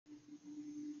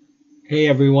Hey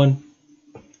everyone,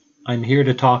 I'm here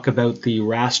to talk about the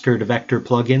Raster2Vector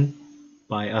plugin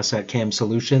by us at CAM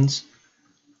Solutions.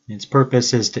 Its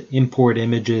purpose is to import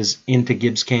images into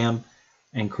GibbsCAM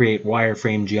and create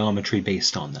wireframe geometry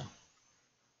based on them.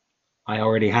 I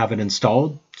already have it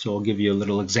installed, so I'll give you a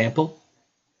little example.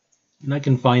 And I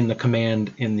can find the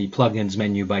command in the plugins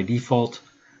menu by default,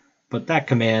 but that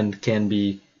command can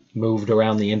be moved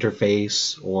around the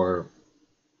interface, or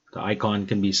the icon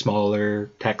can be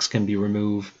smaller, text can be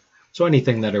removed. So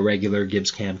anything that a regular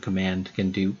GibbsCAM command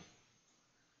can do.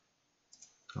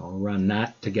 I'll run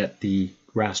that to get the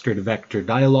Raster2Vector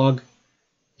dialog,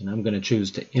 and I'm going to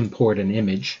choose to import an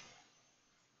image.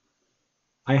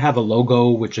 I have a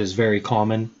logo, which is very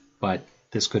common, but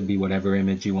this could be whatever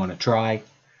image you want to try.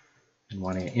 And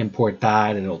when I import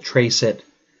that, it'll trace it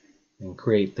and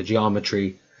create the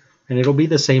geometry, and it'll be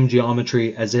the same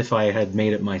geometry as if I had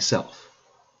made it myself.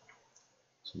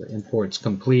 So the import's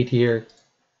complete here.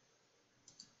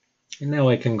 And now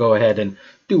I can go ahead and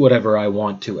do whatever I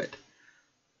want to it.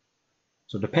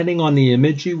 So depending on the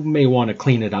image, you may want to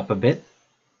clean it up a bit.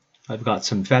 I've got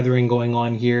some feathering going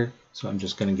on here, so I'm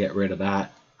just going to get rid of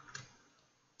that.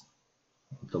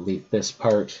 Delete this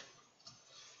part.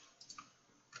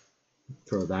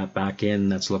 Throw that back in.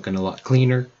 That's looking a lot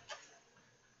cleaner.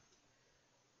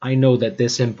 I know that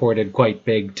this imported quite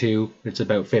big too. It's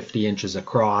about 50 inches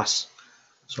across.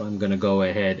 So I'm going to go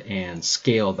ahead and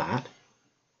scale that.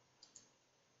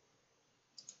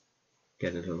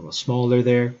 Get it a little smaller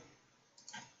there.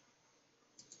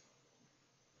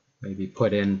 Maybe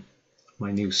put in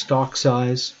my new stock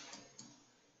size.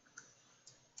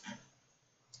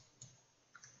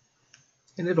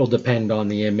 And it'll depend on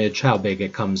the image, how big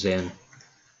it comes in.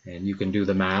 And you can do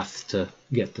the math to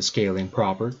get the scaling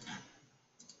proper.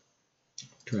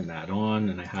 Turn that on,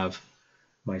 and I have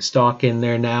my stock in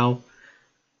there now.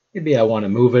 Maybe I want to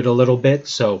move it a little bit,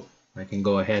 so I can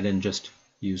go ahead and just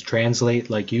use translate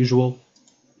like usual.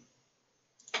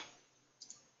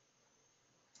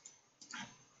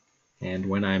 And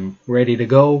when I'm ready to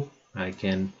go, I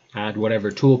can add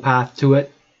whatever toolpath to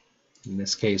it. In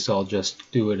this case, I'll just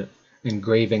do an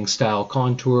engraving style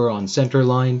contour on center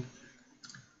line.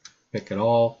 Pick it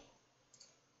all,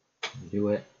 and do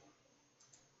it.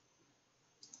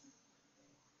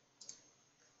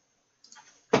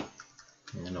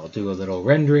 And I'll do a little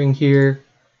rendering here.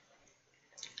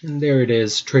 And there it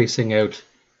is, tracing out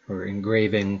or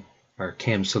engraving our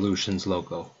CAM Solutions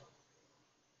logo.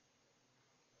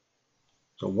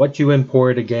 So what you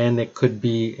import, again, it could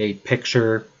be a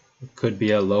picture, it could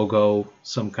be a logo,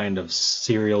 some kind of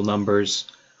serial numbers.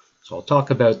 So I'll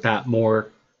talk about that more,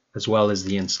 as well as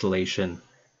the installation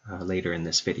later in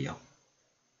this video.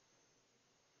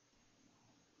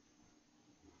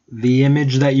 The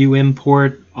image that you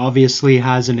import obviously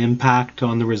has an impact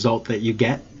on the result that you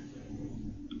get.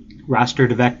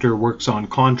 Raster2Vector works on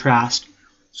contrast,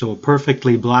 so a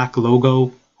perfectly black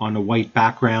logo on a white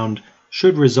background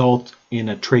should result in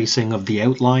a tracing of the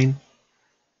outline.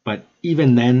 But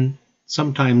even then,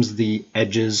 sometimes the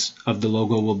edges of the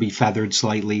logo will be feathered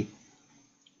slightly,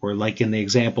 or like in the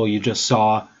example you just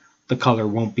saw, the color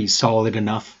won't be solid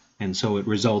enough, and so it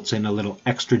results in a little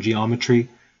extra geometry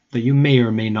that you may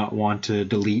or may not want to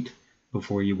delete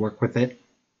before you work with it.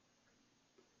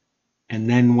 And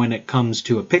then when it comes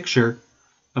to a picture,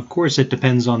 of course it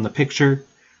depends on the picture,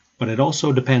 but it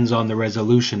also depends on the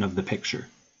resolution of the picture.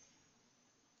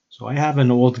 So I have an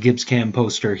old GibbsCAM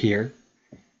poster here,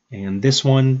 and this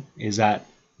one is at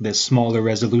this smaller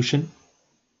resolution.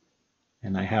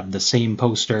 And I have the same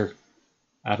poster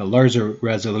at a larger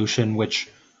resolution, which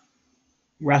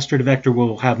Raster2Vector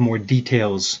will have more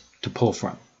details to pull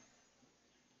from.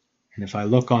 And if I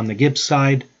look on the Gibbs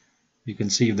side, you can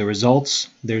see the results.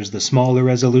 There's the smaller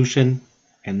resolution,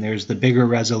 and there's the bigger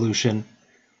resolution.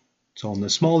 So on the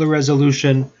smaller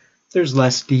resolution, there's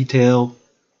less detail.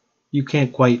 You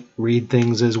can't quite read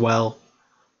things as well.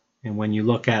 And when you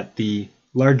look at the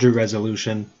larger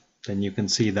resolution, then you can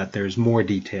see that there's more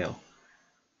detail.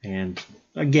 And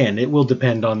again, it will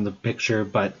depend on the picture,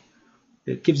 but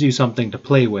it gives you something to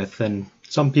play with, and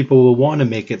some people will want to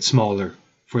make it smaller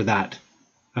for that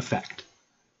effect,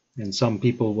 and some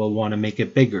people will want to make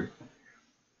it bigger.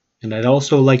 And I'd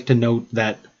also like to note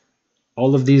that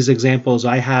all of these examples,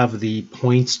 I have the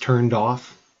points turned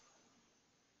off.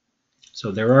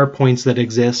 So there are points that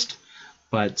exist,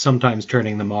 but sometimes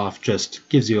turning them off just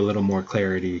gives you a little more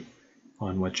clarity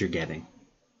on what you're getting.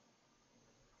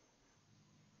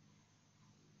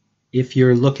 If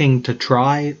you're looking to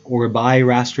try or buy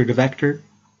Raster2Vector,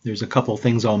 there's a couple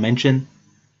things I'll mention.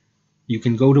 You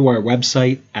can go to our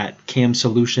website at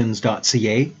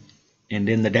camsolutions.ca, and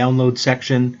in the download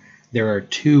section there are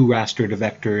two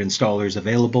Raster2Vector installers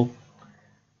available.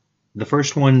 The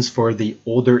first one's for the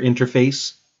older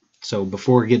interface, so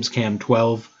before GibbsCAM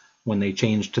 12 when they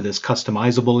changed to this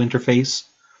customizable interface.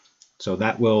 So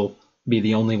that will be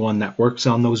the only one that works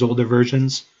on those older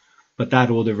versions, but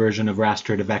that older version of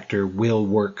Raster2Vector will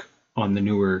work on the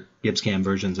newer GibbsCAM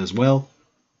versions as well.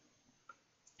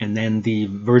 And then the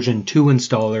version 2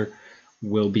 installer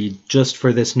will be just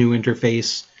for this new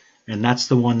interface, and that's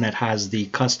the one that has the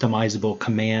customizable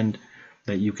command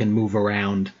that you can move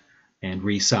around and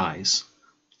resize.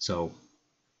 So,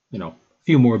 a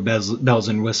few more bells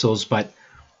and whistles, but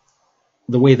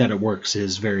the way that it works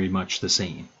is very much the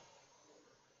same.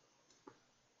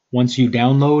 Once you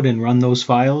download and run those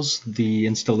files, the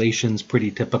installation's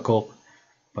pretty typical,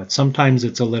 but sometimes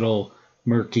it's a little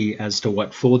murky as to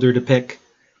what folder to pick.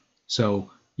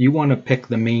 So you want to pick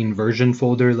the main version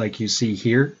folder like you see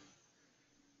here.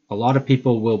 A lot of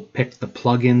people will pick the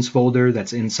plugins folder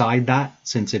that's inside that,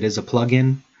 since it is a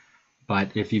plugin.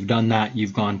 But if you've done that,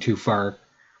 you've gone too far.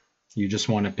 You just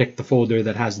want to pick the folder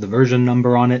that has the version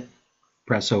number on it,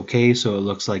 press OK so it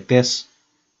looks like this,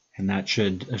 and that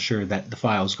should assure that the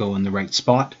files go in the right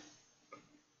spot.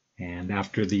 And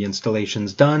after the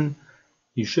installation's done,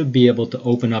 you should be able to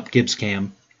open up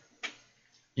GibbsCAM.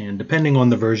 And depending on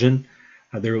the version,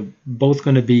 they're both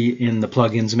going to be in the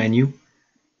plugins menu.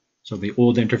 So the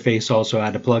old interface also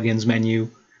had a plugins menu.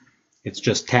 It's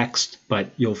just text, but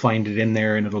you'll find it in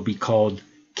there, and it'll be called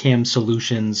CAM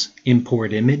Solutions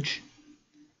Import Image.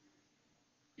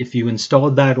 If you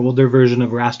installed that older version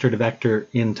of Raster2Vector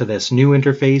into this new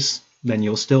interface, then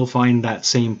you'll still find that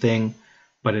same thing,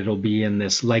 but it'll be in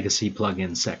this Legacy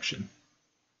Plugins section.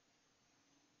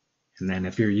 And then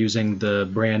if you're using the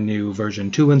brand new version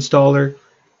 2 installer,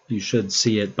 you should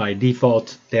see it by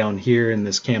default down here in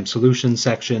this CAM Solutions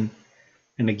section.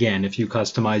 And again, if you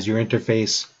customize your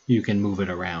interface, you can move it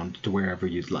around to wherever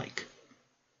you'd like.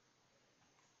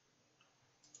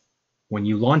 When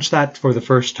you launch that for the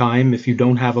first time, if you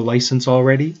don't have a license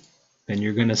already, then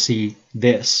you're going to see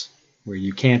this, where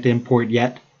you can't import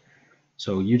yet.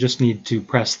 So you just need to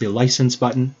press the license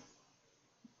button,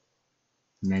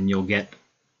 and then you'll get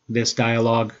this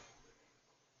dialog.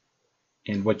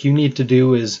 And what you need to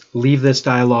do is leave this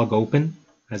dialog open.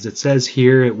 As it says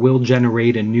here, it will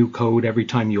generate a new code every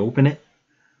time you open it.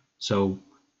 So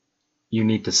you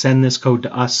need to send this code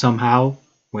to us somehow,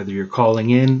 whether you're calling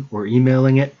in or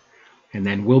emailing it, and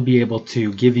then we'll be able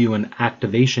to give you an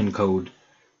activation code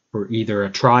for either a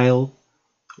trial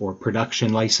or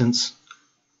production license.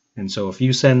 And so if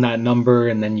you send that number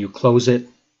and then you close it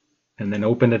and then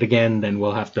open it again, then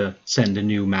we'll have to send a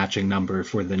new matching number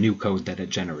for the new code that it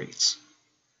generates.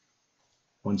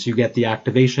 Once you get the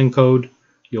activation code,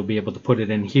 you'll be able to put it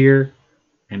in here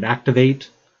and activate,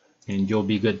 and you'll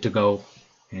be good to go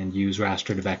and use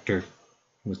Raster2Vector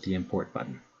with the import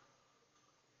button.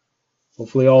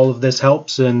 Hopefully all of this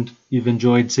helps and you've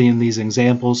enjoyed seeing these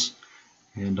examples,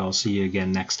 and I'll see you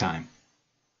again next time.